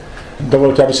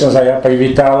Dovoľte, aby som sa ja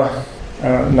privítal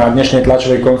na dnešnej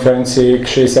tlačovej konferencii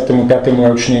k 65.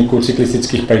 ročníku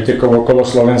cyklistických pretekov Okolo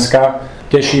Slovenska.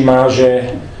 Teší ma,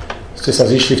 že ste sa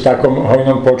zišli v takom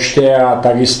hojnom počte a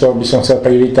takisto by som chcel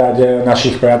privítať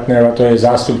našich partnerov, a to je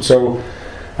zástupcov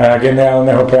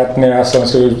generálneho partnera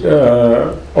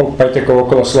slovenského pretekov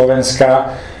Okolo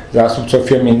Slovenska, zástupcov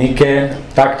firmy Nike,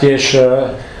 taktiež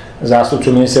zástupcu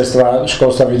Ministerstva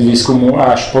školstva, výskumu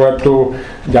a športu.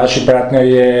 Ďalší partner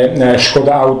je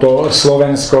Škoda Auto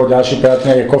Slovensko, ďalší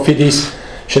partner je Cofidis.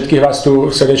 Všetkých vás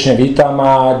tu srdečne vítam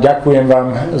a ďakujem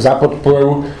vám za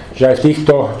podporu, že aj v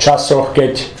týchto časoch,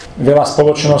 keď veľa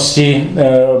spoločností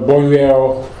bojuje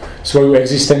o svoju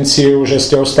existenciu, že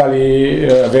ste ostali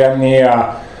verní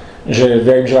a že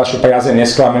verím, že vaše práze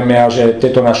nesklameme a že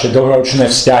tieto naše dlhoročné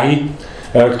vzťahy,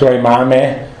 ktoré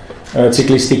máme,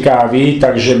 cyklistika a vy,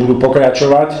 takže budú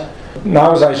pokračovať.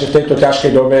 Naozaj, že v tejto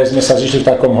ťažkej dobe sme sa zišli v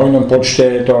takom hojnom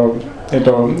počte, je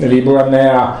to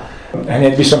výborné a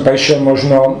hneď by som prešiel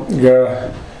možno k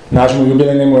nášmu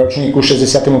jubilejnému ročníku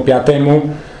 65.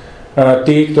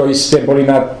 Tí, ktorí ste boli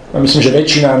myslím, že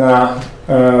väčšina na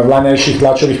vlaňajších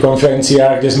tlačových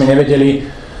konferenciách, kde sme nevedeli,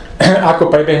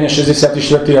 ako prebehne 64.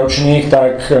 ročník,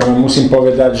 tak musím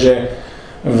povedať, že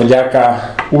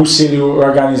vďaka úsiliu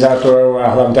organizátorov a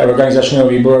hlavne organizačného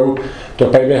výboru to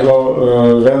prebehlo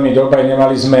veľmi dobre.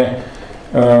 Nemali sme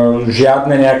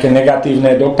žiadne nejaké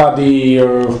negatívne dopady,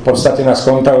 v podstate nás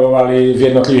kontrolovali v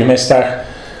jednotlivých mestách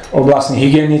oblastní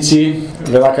hygienici,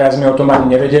 veľakrát sme o tom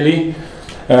ani nevedeli,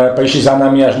 prišli za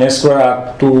nami až neskôr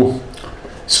a tú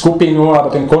skupinu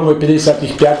alebo ten konvoj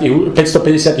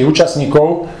 550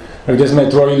 účastníkov, kde sme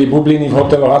tvorili bubliny v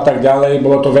hoteloch a tak ďalej,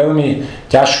 bolo to veľmi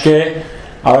ťažké.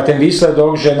 Ale ten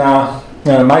výsledok, že na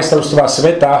majstrovstvá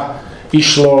sveta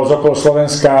išlo z Okolo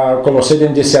Slovenska okolo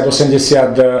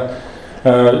 70-80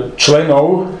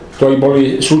 členov, ktorí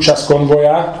boli súčasť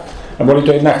konvoja. Boli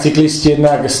to jednak cyklisti,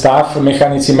 jednak stav,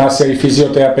 mechanici, maséri,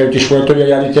 fyzioterapeuti, športoví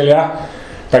riaditeľia.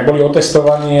 Tak boli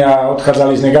otestovaní a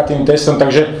odchádzali s negatívnym testom.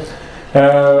 Takže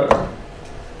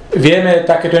vieme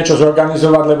takéto niečo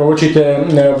zorganizovať, lebo určite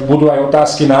budú aj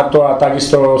otázky na to a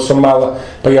takisto som mal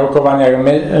pri rokovaniach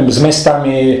s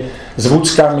mestami, s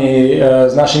vúckami,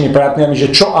 s našimi partnermi,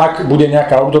 že čo ak bude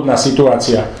nejaká obdobná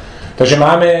situácia. Takže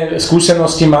máme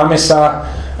skúsenosti, máme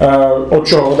sa od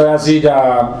čoho odraziť a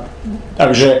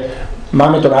takže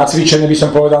máme to nacvičené, by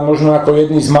som povedal, možno ako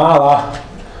jedný z mála.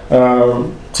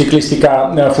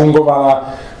 Cyklistika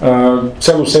fungovala,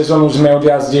 celú sezónu sme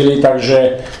odjazdili,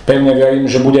 takže pevne verím,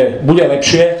 že bude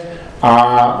lepšie a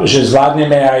že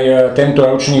zvládneme aj tento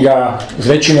ročník a s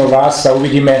väčšinou vás sa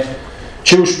uvidíme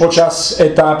či už počas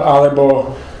etáp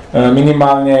alebo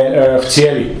minimálne v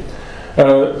cieli.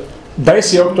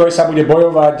 Dresy, o ktoré sa bude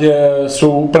bojovať,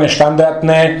 sú úplne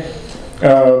štandardné.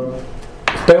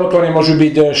 V pelotóne môžu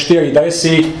byť 4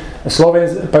 dresy.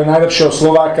 Pre najlepšieho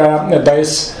Slováka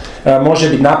dres môže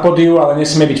byť na pódiu, ale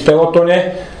nesmie byť v pelotóne.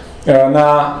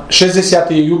 Na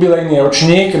 60. jubilejný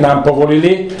ročník nám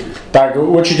povolili, tak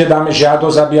určite dáme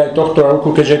žiadosť, aby aj tohto roku,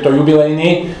 keďže je to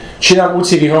jubilejný, či nám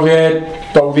UCI vyhovie,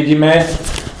 to uvidíme.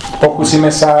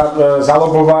 Pokúsime sa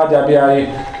zalobovať, aby aj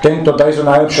tento dres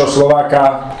najlepšieho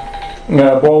Slováka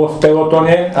bol v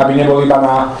pelotóne, aby nebol iba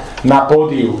na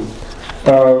pódiu.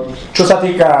 Čo sa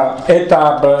týka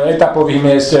etapových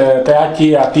miest,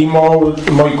 trati a tímov,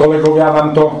 moji kolegovia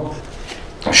vám to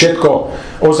všetko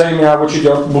ozrejmia a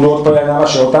určite budú odpovedať na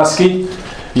vaše otázky.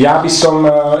 Ja by som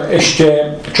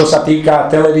ešte, čo sa týka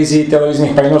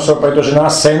televíznych prenosov, pretože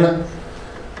náš sen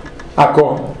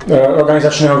ako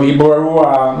organizačného výboru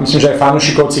a myslím, že aj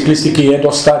fanúšikov cyklistiky je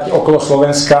dostať Okolo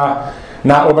Slovenska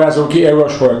na obrazovky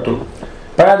Eurošportu.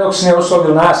 Paradoxne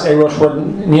oslovil nás Eurošport,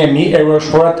 nie my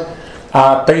Eurošport,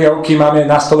 a 3 roky máme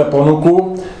na stole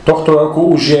ponuku. Tohto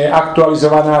roku už je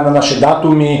aktualizovaná na naše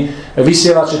dátumy,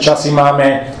 vysielače časy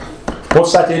máme. V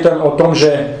podstate je to o tom,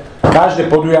 že každé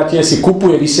podujatie si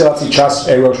kupuje vysielací čas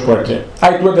v Eurošporte.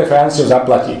 Aj Tour de France ho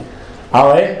zaplatí.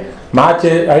 Ale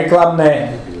máte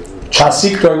reklamné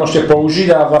časy, ktoré môžete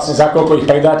použiť a vlastne za koľko ich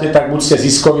predáte, tak buď ste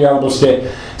ziskoví, alebo ste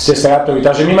stratoví.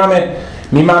 Takže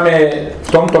my máme v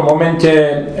tomto momente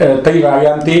 3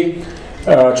 varianty,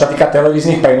 čo týka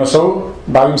televíznych prenosov,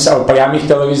 bavím sa o priamých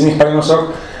televíznych prenosoch,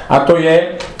 a to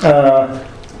je,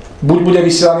 buď bude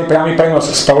vysielaný priamy prenos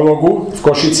z prologu v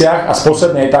Košiciach a z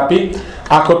poslednej etapy,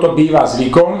 ako to býva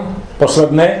zvykom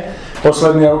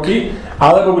posledné roky,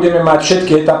 alebo budeme mať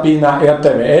všetky etapy na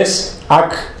RTVS, ak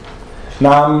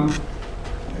nám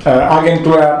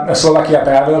agentúra Slovakia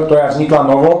Travel, ktorá vznikla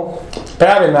novo,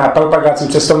 práve na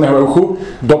propagáciu cestovného ruchu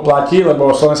doplatí,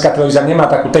 lebo slovenská televízia nemá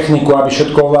takú techniku, aby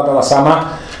všetko ovládala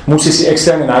sama, musí si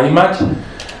extrémne najímať,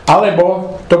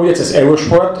 alebo to bude cez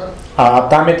Eurošport a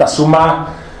tam je tá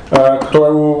suma,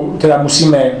 ktorú teda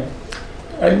musíme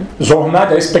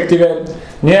zohnať, respektíve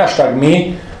nie až tak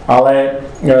my, ale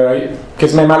keď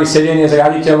sme mali sedenie s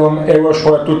riaditeľom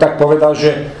Eurošportu, tak povedal,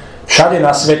 že všade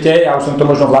na svete, ja už som to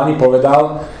možno v Lani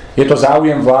povedal, je to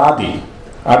záujem vlády,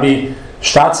 aby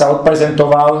štát sa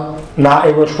odprezentoval na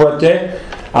Eurošporte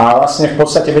a vlastne v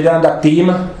podstate vedia nám dať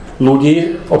tým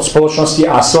ľudí od spoločnosti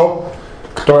ASO,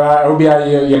 ktorá robí aj,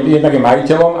 jednak je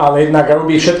majiteľom, ale jednak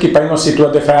robí všetky prenosy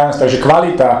Tour de France, takže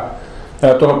kvalita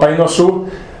toho prenosu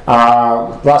a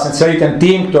vlastne celý ten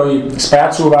tím, ktorý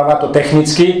spracúváva to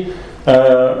technicky,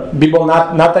 by bol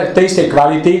na tej istej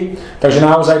kvality, takže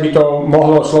naozaj by to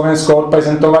mohlo Slovensko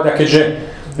odprezentovať a keďže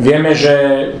vieme, že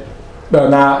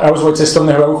na rozvoj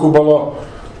cestovného ruchu bolo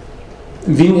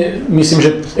myslím,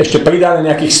 že ešte pridané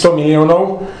nejakých 100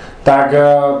 miliónov, tak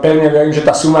pevne verím, že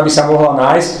tá suma by sa mohla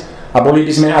nájsť a boli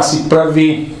by sme asi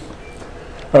prvý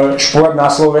šport na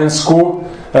Slovensku,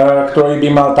 ktorý by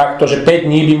mal takto, že 5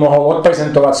 dní by mohol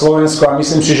odprezentovať Slovensko a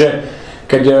myslím si, že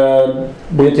keď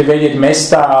budete vedieť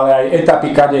mesta, ale aj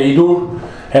etapy, kade idú,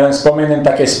 ja len spomeniem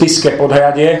také Spišské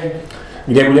Podhradie,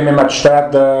 kde budeme mať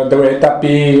štart druhej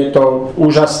etapy, je to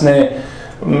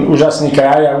úžasný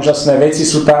kraj a úžasné veci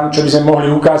sú tam, čo by sme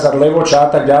mohli ukázať, Levoča a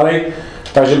tak ďalej,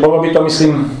 takže bolo by to,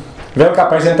 myslím,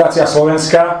 veľká prezentácia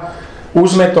Slovenska.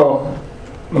 Už sme to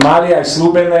mali aj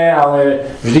slúbené, ale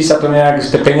vždy sa to nejak,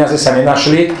 tie peniaze sa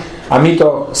nenašli a my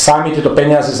to sami, tieto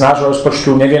peniaze z nášho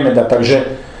rozpočtu nevieme dať, takže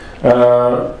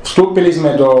vstúpili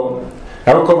sme do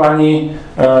rokovaní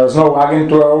s novou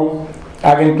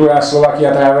agentúra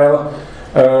Slovakia Travel,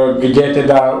 kde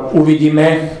teda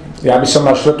uvidíme, ja by som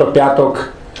mal štvrtok,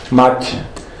 piatok mať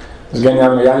s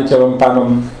generálnym riaditeľom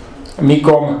pánom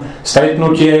Mikom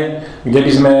stretnutie, kde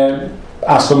by sme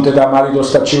aspoň teda mali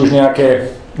dostať či už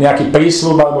nejaký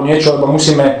prísľub alebo niečo, lebo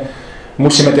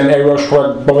musíme ten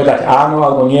Eurošport povedať áno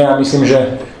alebo nie a myslím,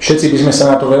 že všetci by sme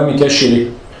sa na to veľmi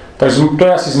tešili. Takže to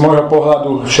je asi z môjho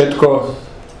pohľadu všetko.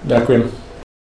 Ďakujem.